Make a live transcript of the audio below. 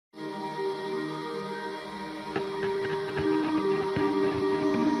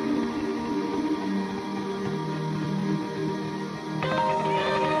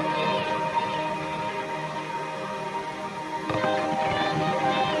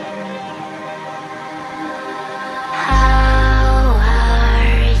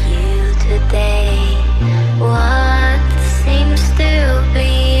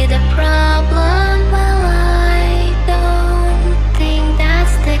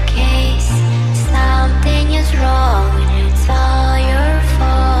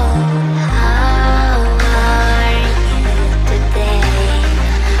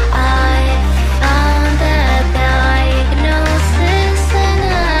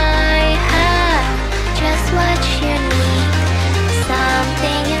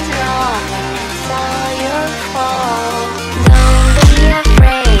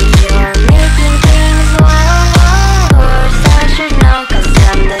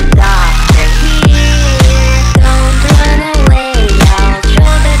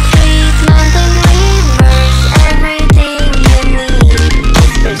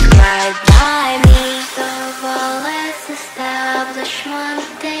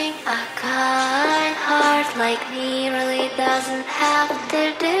like me really doesn't have to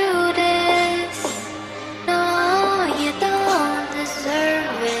do this. No, you don't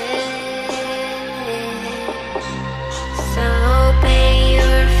deserve it. So pay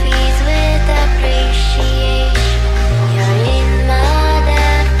your fees with appreciation. You're in my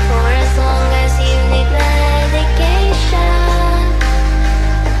debt for as long as you need medication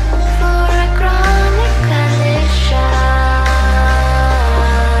for a chronic condition.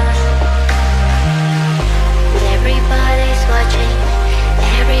 Everybody's watching,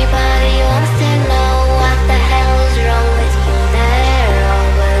 everybody wants to know what the hell's wrong with you there,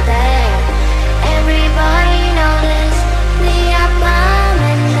 over there. Everybody noticed the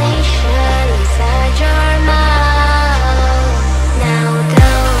abomination inside your mouth. Now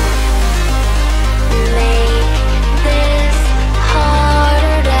don't make this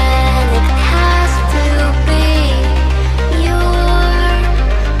harder than it has to be. You're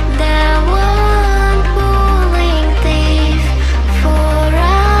the one pulling thief for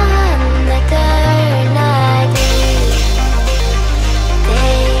an eternity.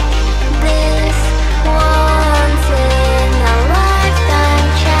 Take this once in a lifetime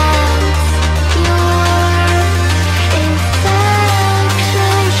chance. Your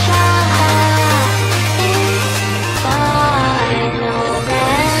infection shall have its final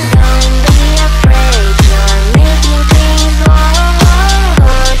end. Don't be afraid, you're making things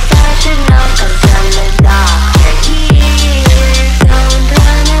worse. I should know 'cause I'm the doctor here. Don't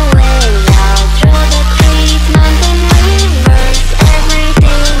run away, I'll draw the treatment in reverse.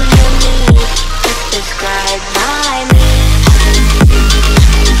 Everything you need is prescribed by me.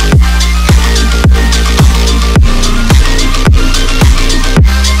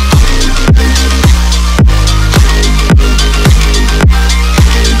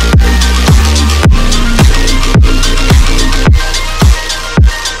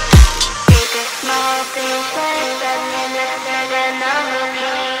 Take a small thing first and minister the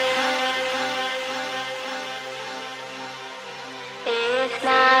NOVOCAINE. It's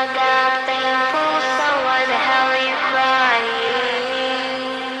not that painful, so why the hell are you crying?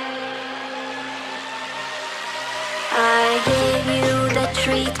 I gave you the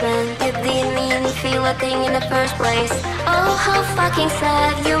treatment, you didn't even feel a thing in the first place. Oh, how fucking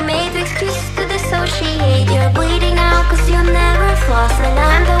sad, you made excuses to dissociate. You're bleeding now 'cause you never floss, and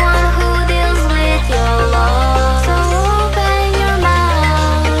I'm the one who deals with your loss. So open your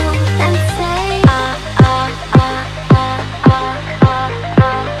mouth and say ah ah ah ah ah ah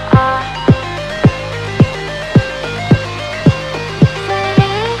ah ah. Say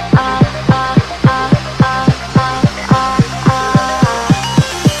ah ah ah ah ah ah ah.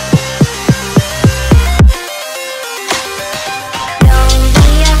 Don't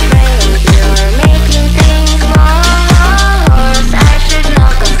be afraid, you're making things worse. I should know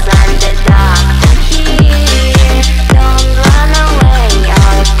 'cause I'm the doctor here. Don't run away,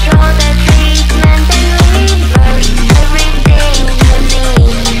 I'll draw the treatment in reverse. Everything you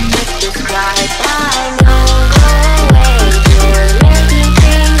need is prescribed. I know, go away, you're making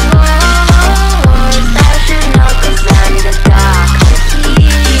things worse. I should know 'cause I'm the doctor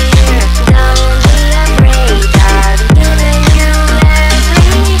here. Don't be afraid, I've given you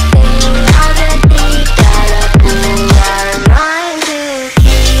everything. All the things that I pull are mine to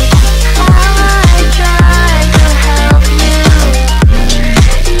keep. I try to help you.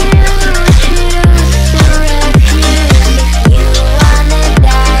 You choose to refuse. If you want it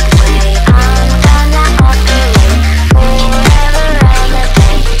that way, I'm gonna operate forever and a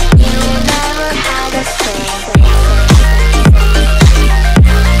day. You never had a say.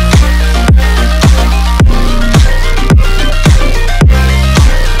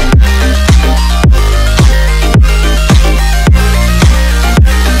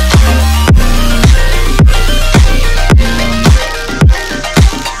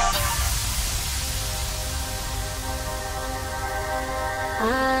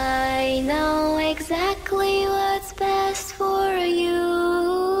 I know exactly what's best for you.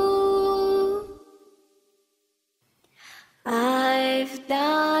 I've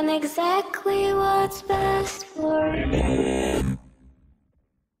done exactly what's best for you.